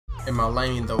in my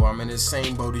lane though. I'm in the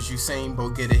same boat as you, same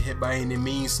boat. Get it hit by any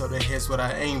means, so the head's what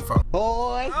I aim for.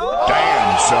 Boy,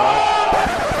 damn,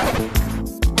 son.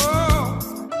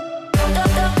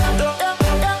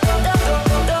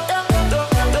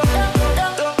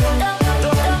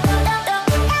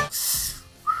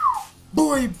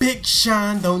 Boy, Big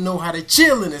Sean don't know how to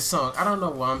chill in this song. I don't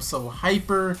know why I'm so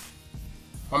hyper.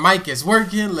 My mic is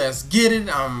working. Let's get it.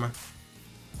 I'm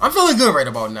feeling good right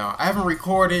about now. I haven't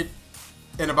recorded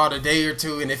in about a day or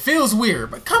two, and it feels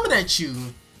weird. But coming at you,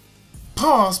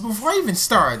 pause before I even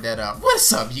start that up.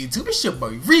 What's up, YouTube? It's your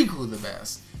boy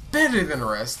RikuTheBest, better than the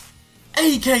rest,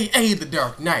 aka the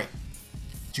Dark Knight.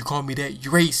 You call me that,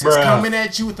 you racist. Bruh. Coming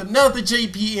at you with another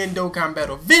JP and Dokkan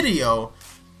battle video.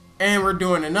 And we're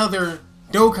doing another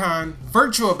Dokkan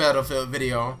virtual battlefield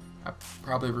video. I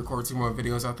probably record 2 more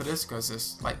videos after this because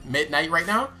it's like midnight right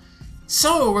now.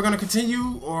 So we're gonna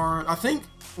continue, or I think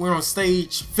we're on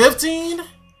stage 15.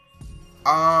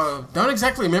 Don't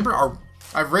exactly remember.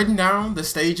 I've written down the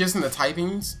stages and the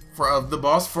typings of the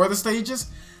boss for the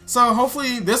stages. So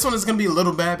hopefully this one is gonna be a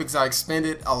little bad because I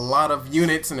expended a lot of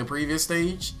units in the previous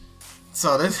stage.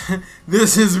 So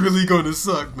this is really gonna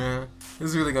suck, man.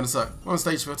 This is really gonna suck. On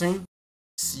stage 15.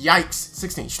 Yikes.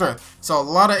 16 strength. So a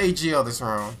lot of AGL this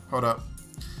round. Hold up.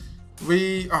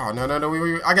 Oh no,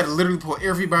 wait. I gotta literally put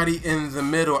everybody in the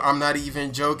middle. I'm not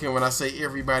even joking when I say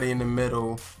everybody in the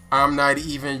middle. I'm not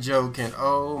even joking.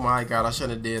 Oh my god, I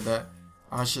shouldn't have did that.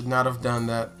 I should not have done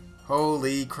that.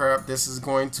 Holy crap, this is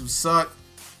going to suck.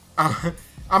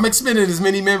 I'm expending as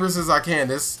many members as I can.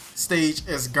 This stage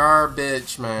is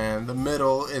garbage, man. The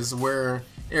middle is where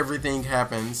everything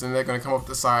happens, and they're gonna come up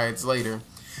the sides later.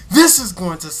 This is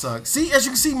going to suck. See, as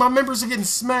you can see, my members are getting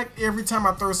smacked every time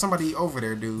I throw somebody over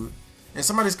there, dude. And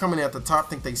somebody's coming at the top,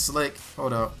 think they slick.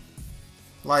 Hold up.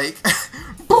 Like,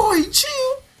 boy,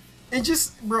 chill. And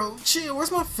just, bro, chill.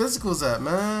 Where's my physicals at,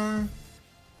 man?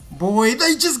 Boy,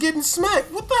 they just getting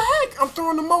smacked. What the heck? I'm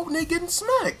throwing them out and they getting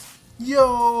smacked.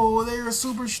 Yo, they are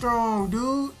super strong,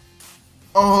 dude.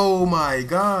 Oh my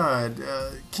god.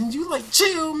 Can you, like,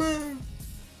 chill, man?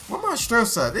 Where my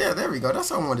strengths at? Yeah, there we go.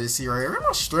 That's what I wanted to see right here. Where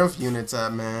my strength units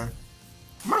at, man?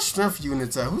 Where my strength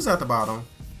units at? Who's at the bottom?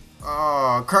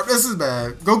 Oh, crap. This is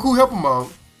bad. Goku, help him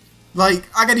out. Like,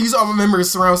 I gotta use all my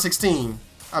members around 16.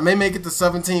 I may make it to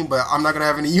 17, but I'm not gonna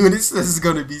have any units. This is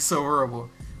gonna be so horrible.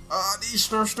 These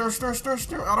strength. I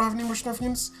don't have any more strength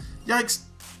units. Yikes.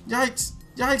 I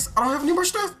don't have any more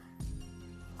strength.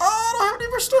 Oh, I don't have any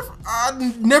more strength. I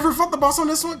never fought the boss on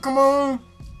this one. Come on.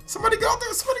 Somebody get out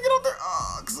there. Somebody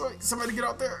get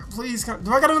out there. Please.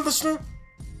 Do I got another strength?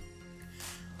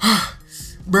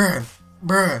 Bruh.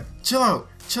 Chill out.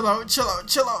 No,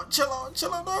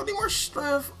 need more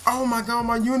strength. Oh my god,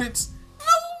 my units. No.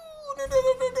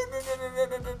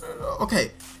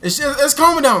 Okay. It's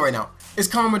calming down right now.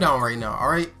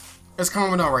 Alright? It's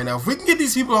calming down right now. If we can get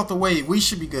these people out the way, we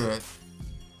should be good.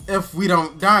 If we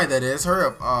don't die, that is. Hurry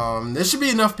up. There should be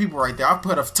enough people right there. I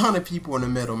put a ton of people in the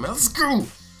middle, man. Let's go.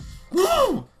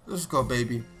 Woo! Let's go,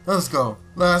 baby. Let's go,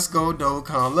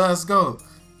 Dokkan. Let's go.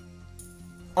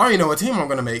 I already know what team I'm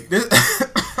gonna make.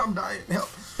 I'm dying. Help.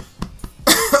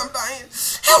 I'm dying.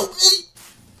 Help me!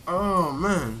 Oh,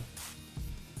 man.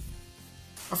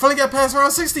 I finally got past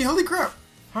round 60. Holy crap.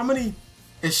 How many?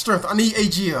 It's strength. I need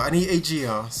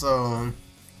AGL. So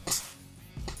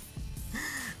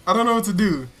I don't know what to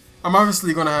do. I'm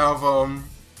obviously gonna have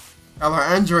our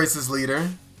androids as leader,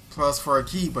 plus for a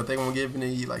key, but they won't give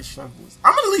me like strength boost.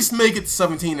 I'm gonna at least make it to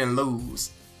 17 and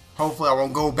lose. Hopefully I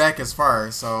won't go back as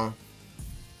far. So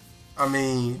I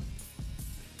mean,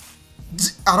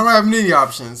 I don't have many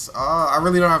options. I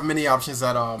really don't have many options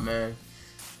at all, man.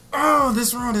 Oh,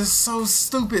 this round is so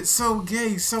stupid, so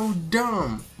gay, so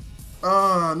dumb.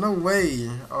 No way.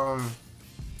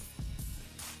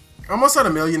 Almost at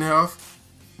 1,000,000 health.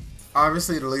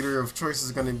 Obviously, the leader of choice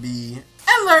is gonna be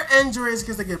LR Androids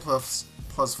because they get plus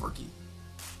 4 key.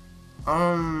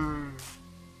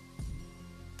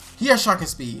 He has shocking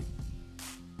speed.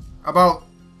 About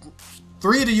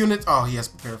 3 of the units. Oh, he has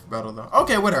prepared for battle though.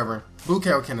 Okay, whatever.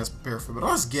 Budokai has prepared for battle.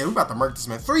 Let's get it. We about to murk this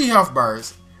man. 3 health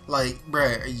bars. Like,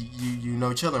 bruh, you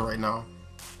know, chilling right now.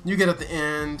 You get at the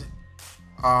end.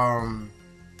 Well,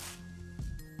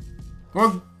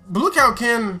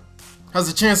 Budokai has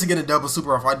a chance to get a double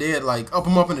super off. I did like up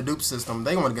him up in the dupe system.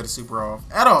 They want to get a super off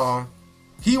at all.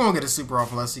 He won't get a super off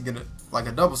unless he get like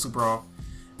a double super off.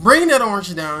 Bring that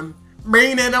orange down.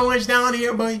 Bring that orange down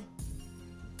here, boy.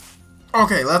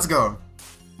 Okay, let's go.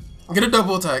 Get a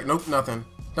double attack. Nope, nothing.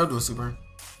 Don't do a super.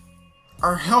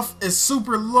 Our health is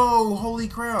super low. Holy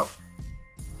crap.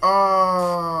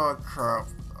 Oh, crap.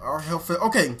 Our health.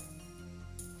 Okay.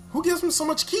 Who gives him so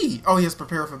much ki? Oh, he has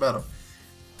prepare for battle.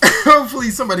 Hopefully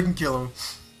somebody can kill him.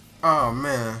 Oh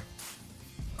man.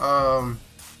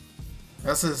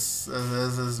 This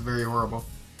is very horrible.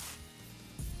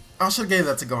 I should have gave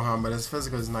that to Gohan, but his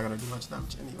physical is not gonna do much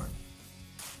damage anyway.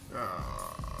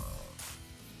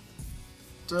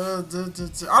 I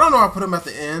don't know. I put him at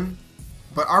the end,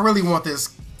 but I really want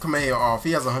this Kamehameha off.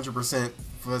 He has 100%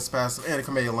 for his passive and a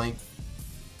Kamehameha link.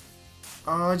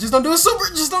 Just don't do a super.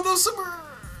 Just don't do a super.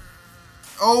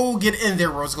 Oh, get in there,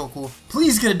 Rose Goku.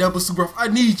 Please get a double super off. I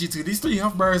need you to. These 3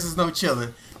 health bars is no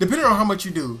chilling. Depending on how much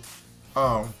you do.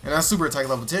 Oh, and that's super attack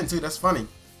level 10 too. That's funny.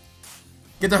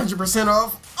 Get the 100%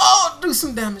 off. Oh, do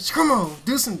some damage. Come on,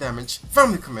 do some damage.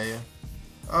 Family Kamehameha.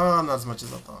 Not as much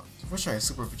as I thought. Wish I had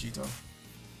Super Vegito.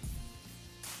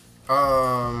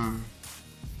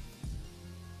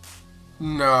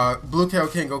 Nah, Blue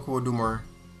Kaioken Goku will do more.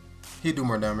 He'd do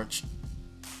more damage.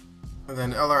 And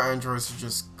then LR Androids will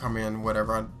just come in,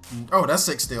 whatever. Oh, that's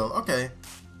 6 still. Okay.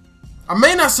 I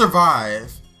may not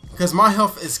survive because my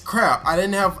health is crap. I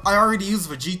already used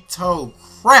Vegito.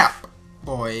 Crap,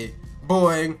 boy.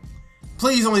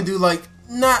 Please only do like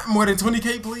not more than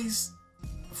 20k, please.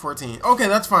 14. Okay,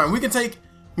 that's fine. We can take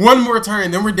one more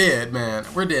turn, then we're dead, man.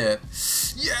 We're dead.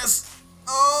 Yes.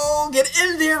 Oh, get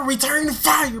in there. Return to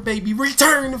fire, baby.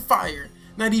 Return to fire.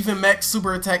 Not even max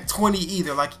super attack 20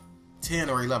 either. Like 10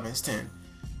 or 11. It's 10.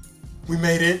 We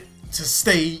made it to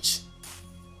stage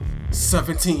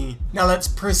 17. Now let's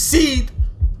proceed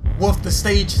with the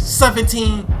stage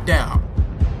 17 down.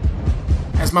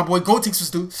 As my boy Gotenks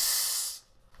was do.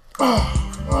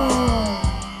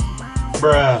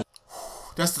 Bruh.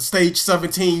 That's the stage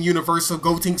 17 universal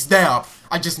Gotenks dab.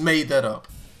 I just made that up.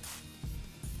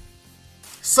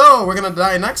 So we're gonna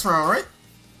die next round, right?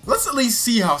 Let's at least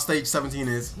see how stage 17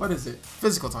 is. What is it?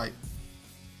 Physical type.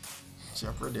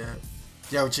 Yep, we're dead.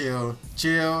 Yo, chill.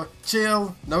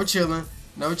 No chilling.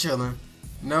 No chilling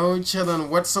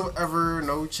whatsoever.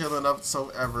 No chilling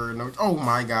whatsoever. No. Oh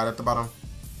my god, at the bottom.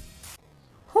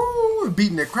 Whoo,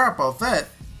 beating the crap off that.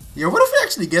 Yo, what if we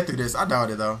actually get through this? I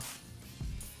doubt it though.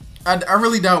 I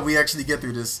really doubt we actually get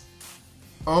through this.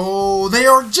 Oh, they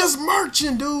are just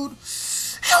marching, dude.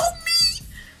 Help me!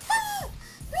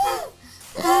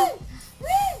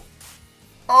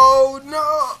 Oh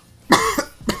no!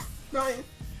 Dying.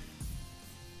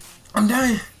 I'm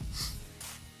dying.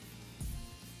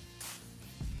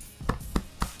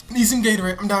 Need some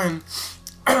Gatorade. I'm dying.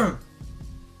 I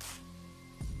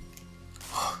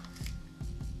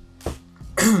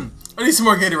need some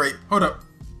more Gatorade. Hold up.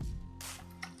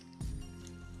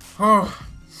 Oh.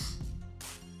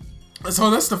 So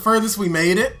that's the furthest we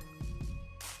made it.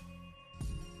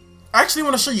 I actually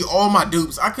want to show you all my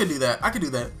dupes. I could do that.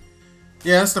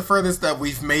 Yeah, that's the furthest that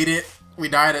we've made it. We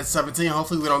died at 17.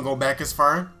 Hopefully we don't go back as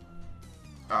far.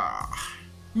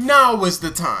 Now is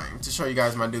the time to show you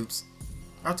guys my dupes.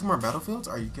 I have 2 more battlefields?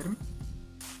 Are you kidding me?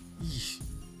 Yeesh.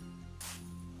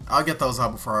 I'll get those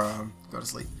out before I go to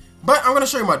sleep. But I'm going to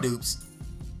show you my dupes.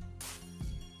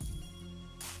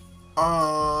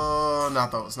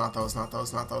 Not those.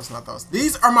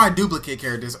 These are my duplicate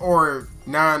characters or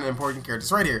non-important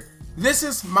characters right here. This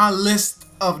is my list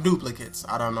of duplicates.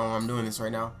 I don't know why I'm doing this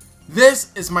right now.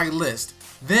 This is my list.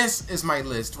 This is my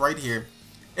list right here.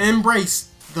 Embrace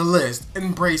the list.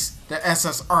 Embrace the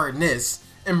SSR-ness.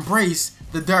 Embrace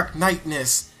the Dark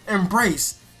Knight-ness.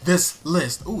 Embrace this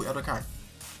list. Ooh, Budokai.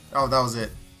 Oh, that was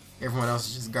it. Everyone else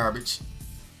is just garbage.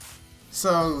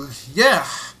 So, yeah.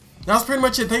 That's pretty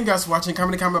much it. Thank you guys for watching.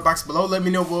 Comment in the comment box below. Let me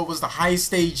know what was the highest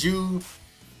stage you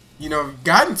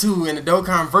gotten to in the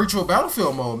Dokkan virtual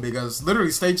battlefield mode, because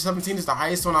literally stage 17 is the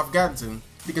highest one I've gotten to.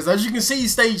 Because as you can see,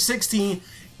 stage 16,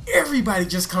 everybody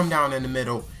just come down in the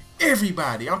middle.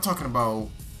 Everybody. I'm talking about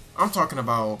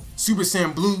Super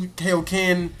Saiyan Blue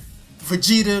Kaioken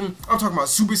Vegeta. I'm talking about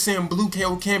Super Saiyan Blue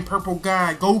Kaioken Purple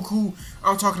God Goku.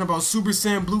 I'm talking about Super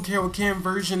Saiyan Blue Kaioken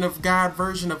version of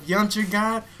Yancha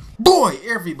God. Boy,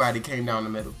 everybody came down the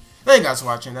middle. Thank you guys for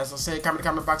watching. As I said, comment in the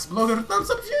comment box below. Hit a thumbs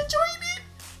up if you enjoyed.